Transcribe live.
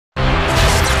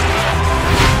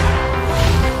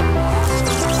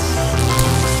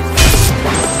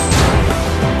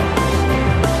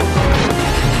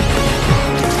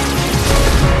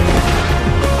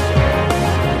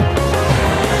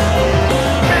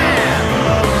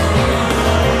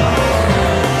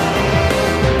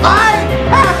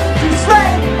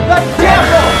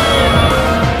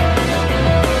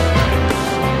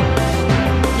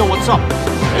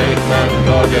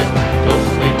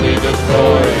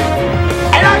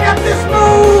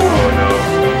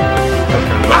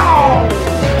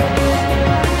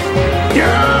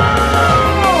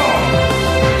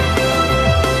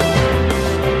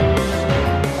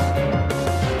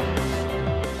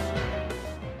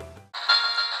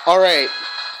Alright,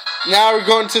 now we're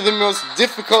going to the most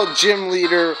difficult gym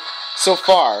leader so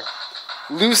far.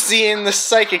 Lucian, the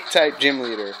psychic type gym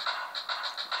leader.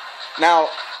 Now,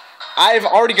 I've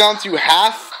already gone through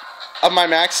half of my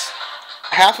max,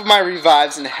 half of my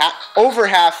revives, and over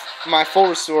half my full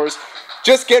restores,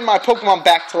 just getting my Pokemon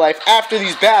back to life after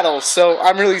these battles, so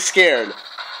I'm really scared.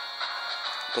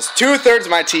 Because 2/3 of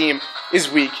my team is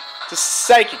weak to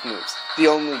psychic moves. The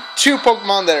only two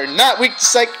Pokemon that are not weak to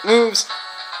psychic moves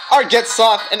are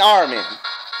Getzloff and Araman.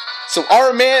 So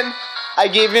Araman, I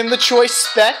gave him the choice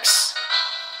specs.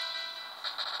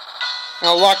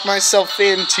 I'll lock myself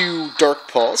into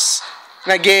Dark Pulse.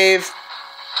 And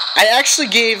I actually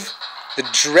gave the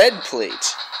Dread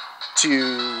Plate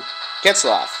to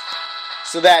Getzloff,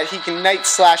 so that he can Night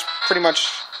Slash pretty much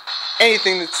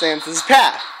anything that stands in his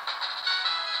path.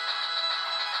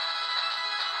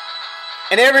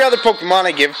 And every other Pokemon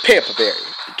I give Peppa Berry,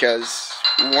 because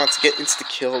he wants to get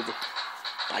insta-killed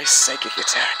by a psychic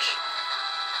attack.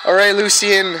 Alright,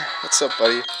 Lucian, what's up,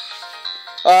 buddy?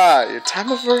 Your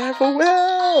time of arrival,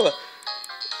 well!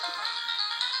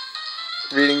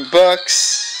 Reading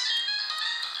books.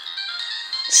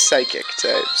 Psychic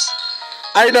types.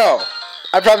 I know!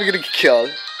 I'm probably gonna get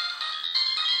killed.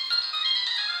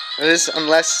 That is,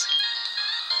 unless...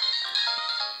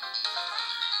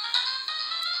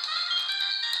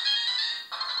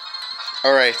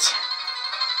 Alright.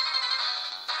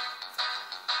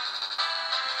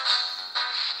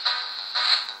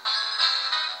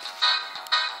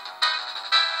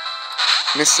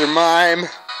 Mr. Mime.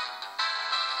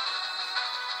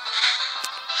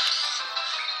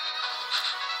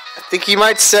 I think he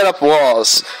might set up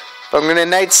walls. But I'm gonna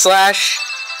Night Slash.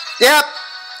 Yep!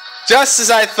 Just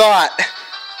as I thought.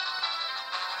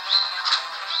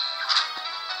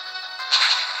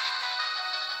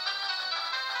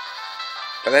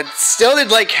 But I still did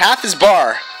like half his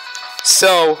bar.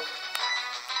 So...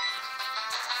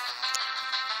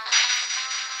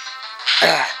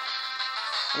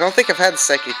 I don't think I've had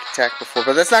Psychic Attack before,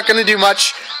 but that's not going to do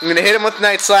much. I'm going to hit him with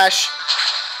Night Slash.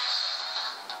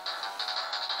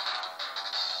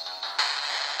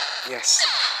 Yes.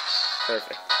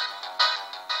 Perfect.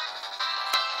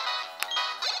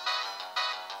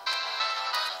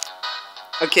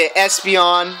 Okay,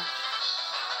 Espeon.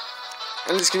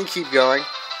 I'm just going to keep going.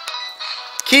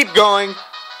 Keep going.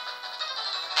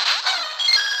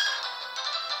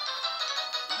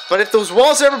 But if those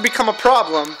walls ever become a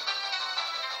problem,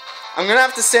 I'm gonna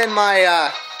have to send my,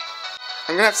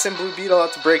 I'm gonna have to send Blue Beetle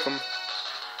out to break them.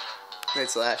 Night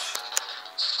Slash.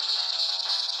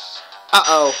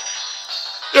 Uh-oh.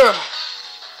 Ugh.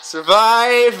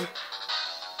 Survive.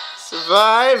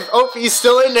 Survive. Oh, he's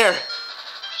still in there.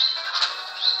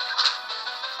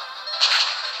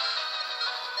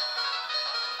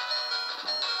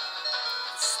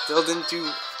 Still didn't do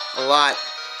a lot.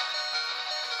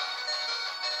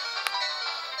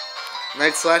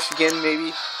 Night Slash again,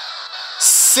 maybe.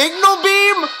 Signal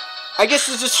Beam? I guess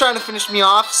he's just trying to finish me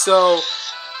off, so...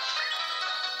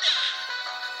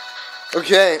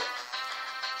 Okay.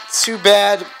 Too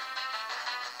bad.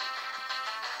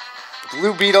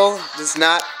 Blue Beetle does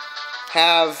not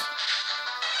have...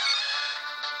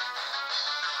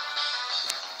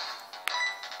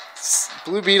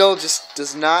 Blue Beetle just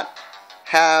does not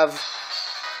have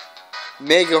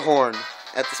Mega Horn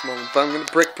at this moment, but I'm going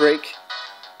to Brick Break.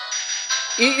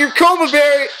 Eat your Coma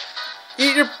Berry!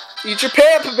 Eat your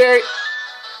Peppa Berry!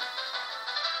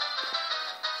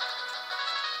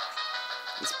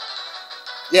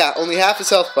 Yeah, only half his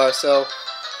health bar, so...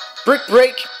 Brick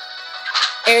Break!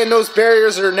 And those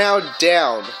barriers are now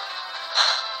down.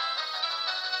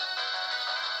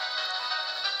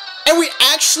 And we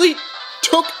actually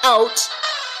took out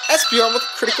Espeon with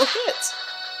a critical hit.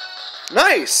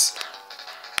 Nice!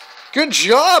 Good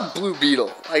job, Blue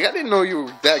Beetle. Like, I didn't know you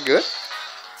were that good.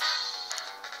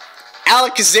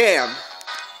 Alakazam.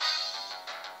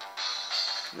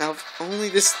 Now, if only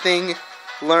this thing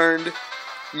learned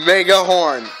Mega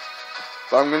Horn.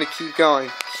 But I'm going to keep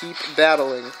going. Keep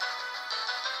battling.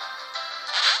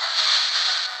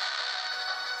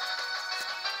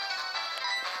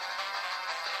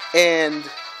 And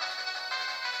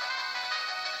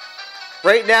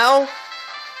right now,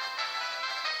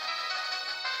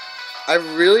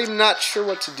 I'm really not sure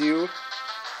what to do.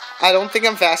 I don't think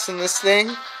I'm fast in this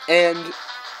thing. And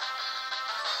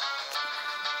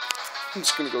I'm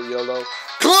just gonna go YOLO.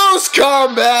 Close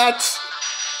combat!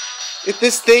 If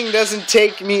this thing doesn't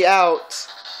take me out.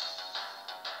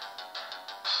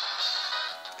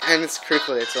 And it's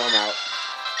critical hit, so I'm out.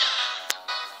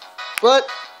 But,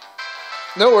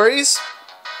 no worries.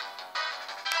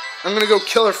 I'm gonna go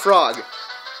Killer Frog.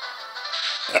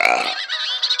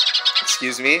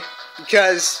 Excuse me.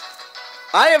 Because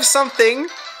I have something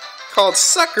called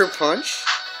Sucker Punch.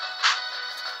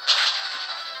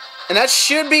 And that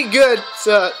should be good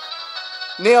to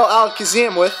nail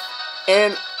Alakazam with.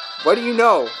 And what do you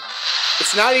know?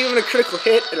 It's not even a critical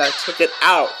hit, and I took it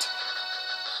out.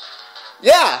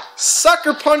 Yeah!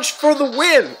 Sucker Punch for the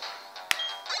win!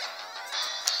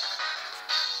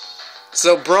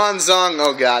 So Bronzong,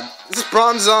 oh god. This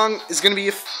Bronzong is going to be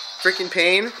a freaking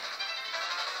pain.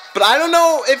 But I don't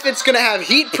know if it's going to have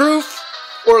Heat Proof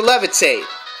or Levitate.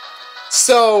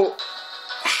 So,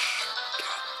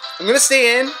 I'm going to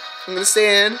stay in. I'm going to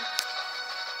stay in.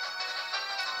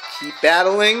 Keep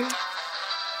battling.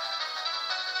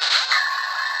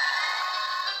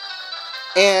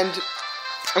 And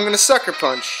I'm going to Sucker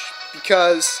Punch.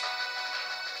 Because...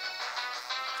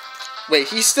 Wait,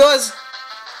 he still has...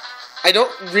 I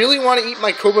don't really want to eat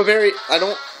my Koba Berry. I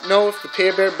don't know if the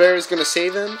Pear Bear is going to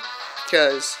save him.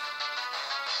 Because...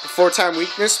 the 4-time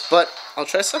weakness. But I'll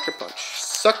try Sucker Punch.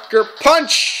 Sucker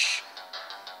Punch!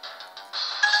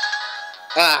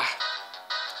 Ah.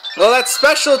 Well, that's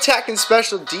special attack and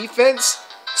special defense.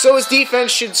 So his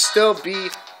defense should still be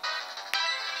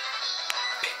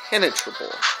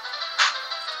penetrable.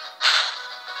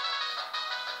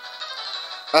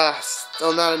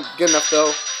 Still not good enough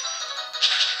though.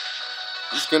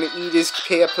 He's gonna eat his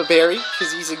Peppa Berry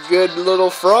because he's a good little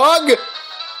frog.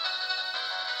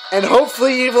 And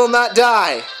hopefully he will not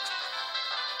die.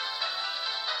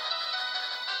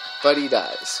 But he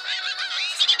dies.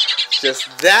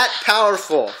 Just that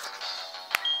powerful.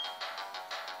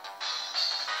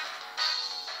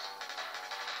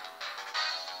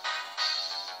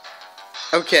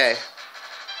 Okay.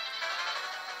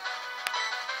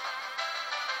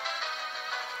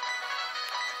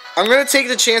 I'm going to take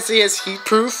the chance that he has Heat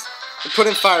Proof and put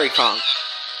in Fiery Kong.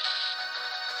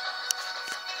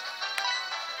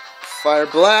 Fire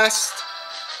Blast.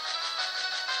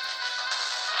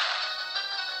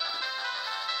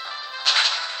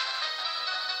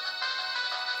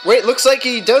 Wait, looks like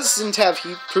he doesn't have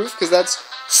Heat Proof because that's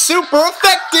super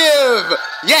effective!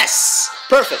 Yes!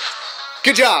 Perfect.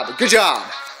 Good job, good job.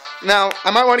 Now,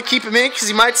 I might want to keep him in because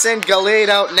he might send Gallade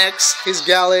out next. His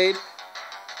Gallade.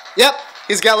 Yep,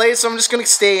 his Gallade, so I'm just going to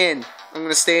stay in. I'm going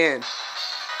to stay in.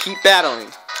 Keep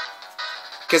battling.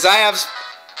 Because I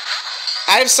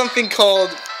have something called...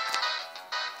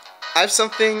 I have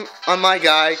something on my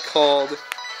guy called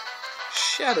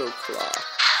Shadow Claw.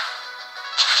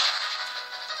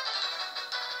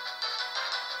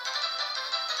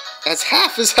 That's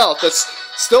half his health. That's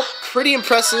still pretty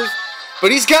impressive.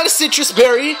 But he's got a Citrus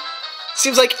Berry.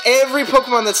 Seems like every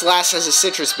Pokemon that's last has a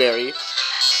Citrus Berry.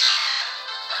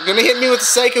 You're gonna hit me with a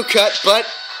Psycho Cut, but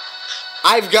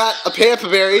I've got a Pampa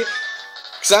Berry.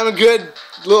 Because I'm a good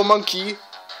little monkey.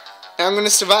 And I'm gonna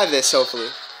survive this, hopefully.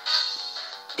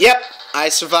 Yep, I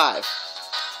survive.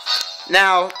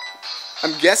 Now,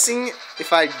 I'm guessing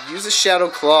if I use a Shadow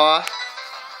Claw,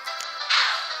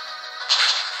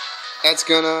 that's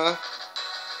gonna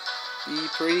be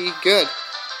pretty good.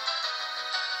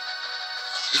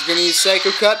 He's gonna use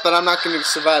Psycho Cut, but I'm not gonna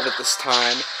survive it this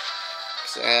time.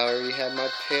 Because I already had my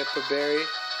Pampa Berry.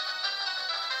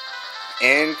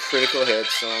 And critical hit,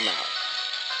 so I'm out.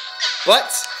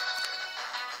 But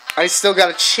I still got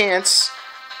a chance.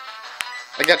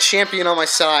 I got Champion on my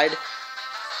side.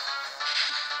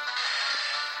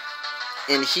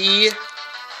 And he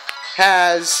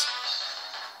has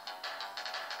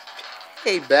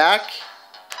Payback.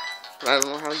 I don't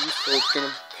know how useful it's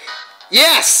gonna...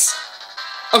 Yes!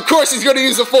 Of course he's gonna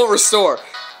use a full restore.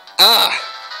 Ah.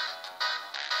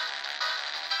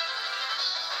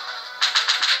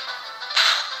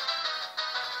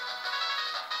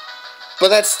 But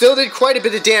that still did quite a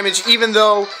bit of damage, even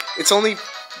though it's only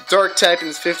Dark type and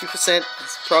it's 50%.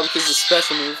 It's probably because of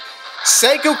special move.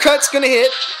 Psycho Cut's gonna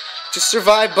hit. Just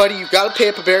survive, buddy. You've got a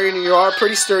Pampa Berry and you are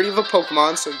pretty sturdy of a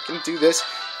Pokemon, so you can do this.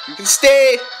 You can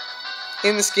stay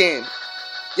in this game.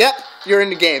 Yep, you're in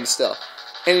the game still.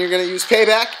 And you're going to use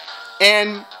Payback,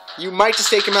 and you might just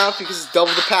take him out because it's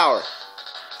double the power.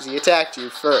 Because he attacked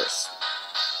you first.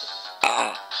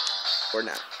 Or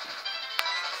not.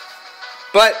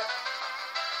 But,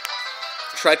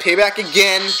 try Payback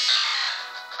again.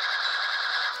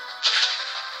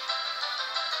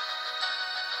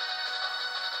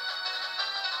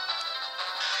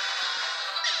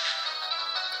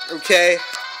 Okay.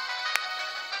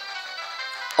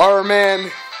 Our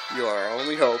man, you are our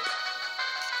only hope.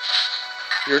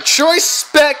 Your Choice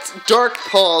Spect Dark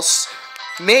Pulse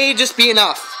may just be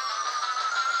enough.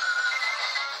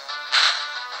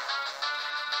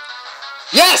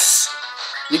 Yes!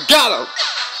 You got him!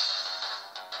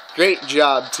 Great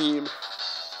job, team.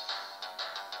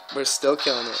 We're still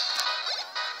killing it.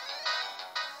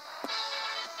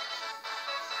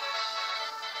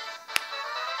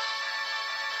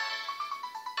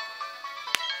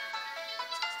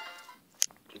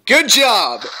 Good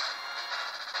job!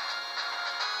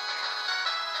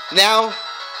 Now,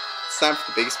 it's time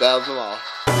for the biggest battle of them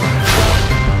all.